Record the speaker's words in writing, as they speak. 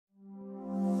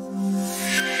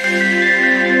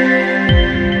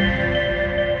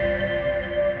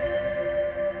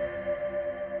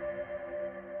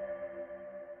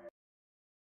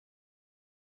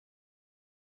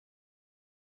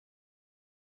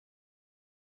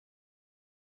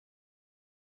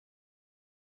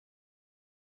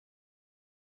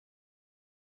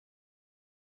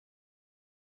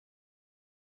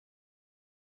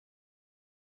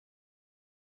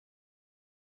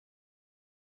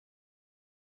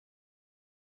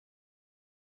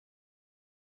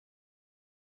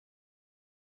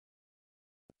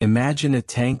Imagine a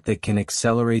tank that can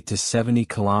accelerate to 70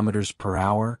 kilometers per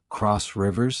hour, cross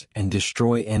rivers, and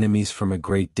destroy enemies from a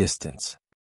great distance.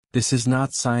 This is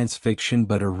not science fiction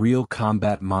but a real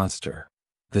combat monster,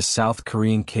 the South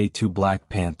Korean K2 Black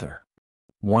Panther.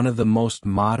 One of the most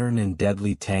modern and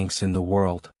deadly tanks in the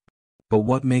world. But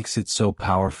what makes it so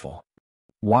powerful?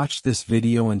 Watch this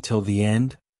video until the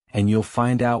end, and you'll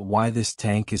find out why this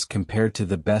tank is compared to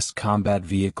the best combat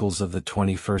vehicles of the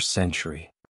 21st century.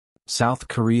 South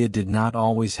Korea did not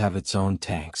always have its own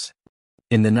tanks.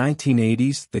 In the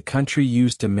 1980s, the country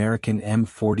used American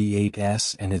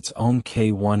M48S and its own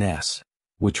K1S,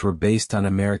 which were based on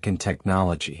American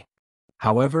technology.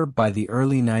 However, by the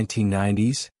early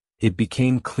 1990s, it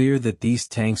became clear that these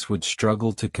tanks would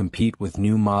struggle to compete with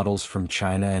new models from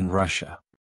China and Russia.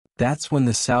 That's when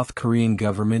the South Korean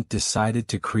government decided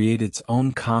to create its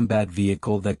own combat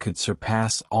vehicle that could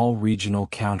surpass all regional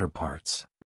counterparts.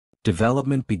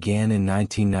 Development began in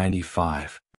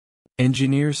 1995.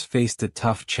 Engineers faced a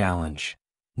tough challenge,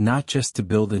 not just to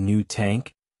build a new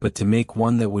tank, but to make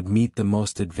one that would meet the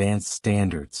most advanced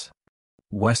standards.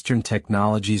 Western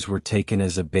technologies were taken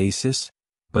as a basis,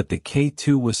 but the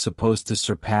K2 was supposed to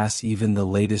surpass even the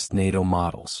latest NATO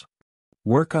models.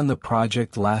 Work on the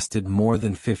project lasted more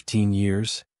than 15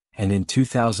 years, and in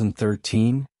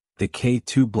 2013, the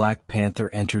K2 Black Panther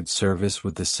entered service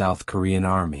with the South Korean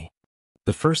Army.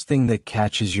 The first thing that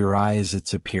catches your eye is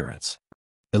its appearance.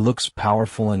 It looks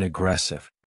powerful and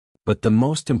aggressive. But the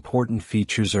most important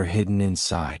features are hidden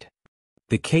inside.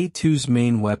 The K2's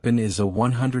main weapon is a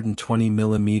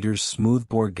 120mm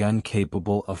smoothbore gun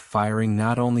capable of firing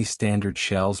not only standard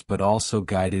shells but also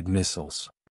guided missiles.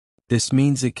 This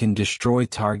means it can destroy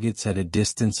targets at a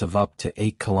distance of up to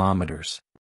 8 kilometers.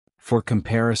 For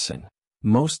comparison,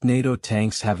 most NATO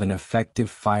tanks have an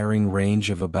effective firing range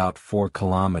of about 4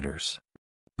 kilometers.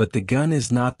 But the gun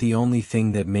is not the only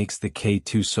thing that makes the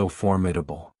K2 so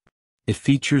formidable. It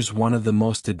features one of the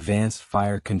most advanced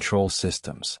fire control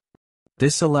systems.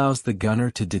 This allows the gunner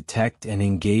to detect and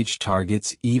engage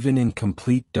targets even in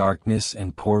complete darkness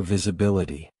and poor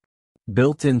visibility.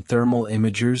 Built-in thermal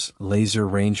imagers, laser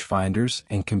rangefinders,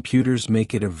 and computers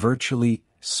make it a virtually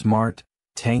smart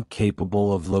tank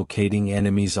capable of locating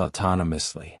enemies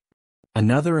autonomously.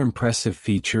 Another impressive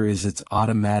feature is its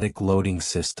automatic loading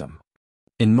system.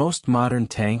 In most modern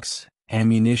tanks,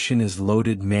 ammunition is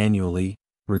loaded manually,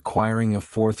 requiring a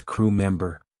fourth crew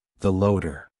member, the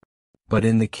loader. But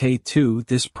in the K2,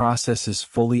 this process is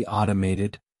fully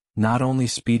automated, not only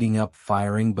speeding up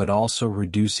firing but also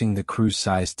reducing the crew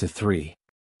size to 3.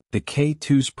 The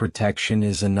K2's protection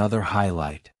is another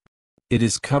highlight. It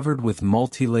is covered with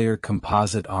multi-layer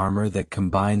composite armor that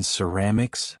combines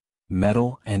ceramics,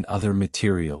 metal, and other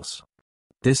materials.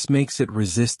 This makes it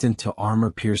resistant to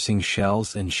armor-piercing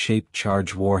shells and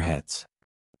shape-charge warheads.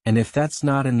 And if that's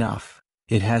not enough,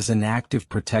 it has an active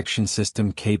protection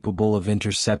system capable of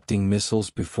intercepting missiles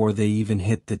before they even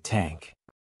hit the tank.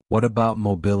 What about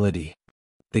mobility?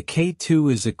 The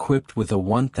K2 is equipped with a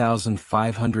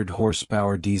 1,500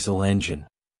 horsepower diesel engine,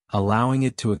 allowing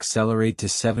it to accelerate to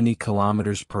 70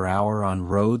 km per hour on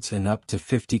roads and up to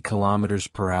 50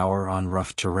 km per hour on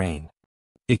rough terrain.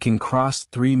 It can cross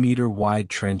 3-meter-wide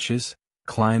trenches,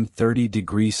 climb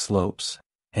 30-degree slopes,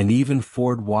 and even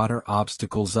ford water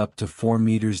obstacles up to 4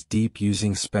 meters deep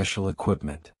using special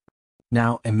equipment.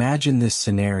 Now imagine this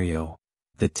scenario.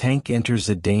 The tank enters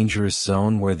a dangerous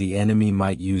zone where the enemy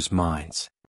might use mines.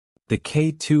 The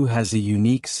K2 has a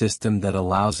unique system that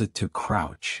allows it to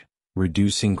crouch,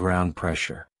 reducing ground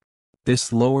pressure.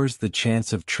 This lowers the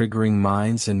chance of triggering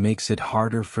mines and makes it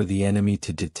harder for the enemy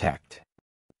to detect.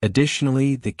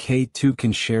 Additionally, the K2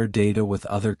 can share data with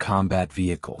other combat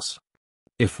vehicles.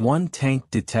 If one tank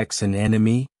detects an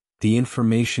enemy, the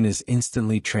information is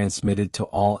instantly transmitted to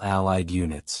all allied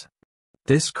units.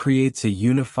 This creates a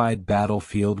unified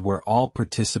battlefield where all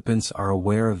participants are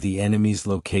aware of the enemy's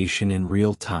location in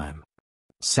real time.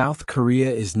 South Korea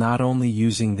is not only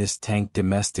using this tank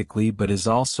domestically but is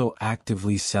also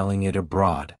actively selling it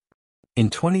abroad. In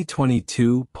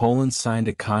 2022, Poland signed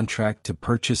a contract to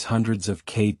purchase hundreds of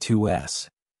K2s,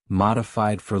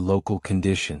 modified for local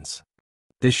conditions.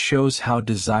 This shows how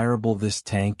desirable this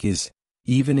tank is,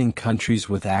 even in countries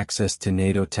with access to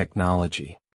NATO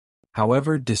technology.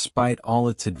 However, despite all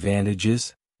its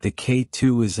advantages, the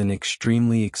K2 is an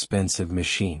extremely expensive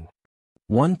machine.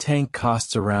 One tank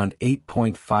costs around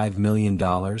 $8.5 million,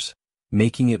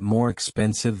 making it more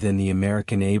expensive than the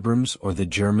American Abrams or the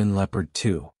German Leopard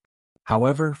 2.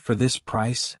 However, for this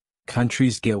price,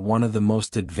 countries get one of the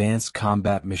most advanced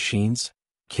combat machines,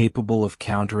 capable of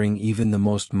countering even the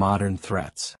most modern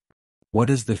threats. What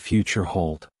does the future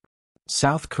hold?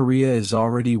 South Korea is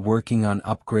already working on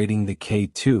upgrading the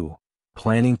K2,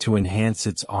 planning to enhance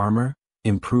its armor,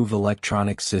 improve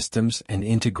electronic systems, and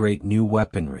integrate new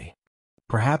weaponry.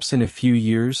 Perhaps in a few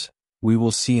years, we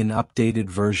will see an updated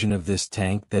version of this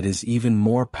tank that is even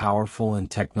more powerful and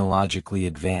technologically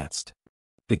advanced.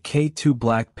 The K2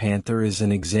 Black Panther is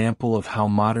an example of how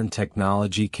modern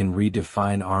technology can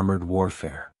redefine armored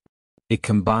warfare. It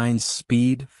combines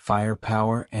speed,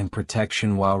 firepower, and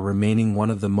protection while remaining one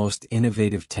of the most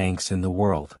innovative tanks in the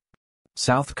world.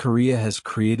 South Korea has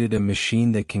created a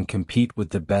machine that can compete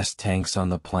with the best tanks on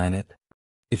the planet.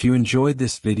 If you enjoyed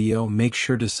this video, make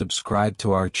sure to subscribe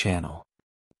to our channel.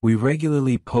 We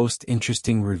regularly post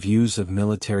interesting reviews of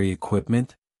military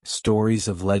equipment, stories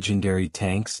of legendary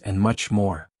tanks, and much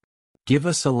more. Give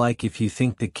us a like if you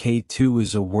think the K2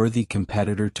 is a worthy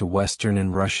competitor to Western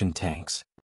and Russian tanks.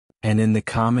 And in the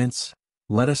comments,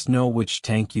 let us know which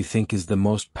tank you think is the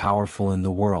most powerful in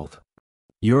the world.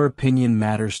 Your opinion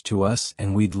matters to us,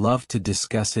 and we'd love to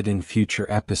discuss it in future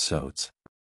episodes.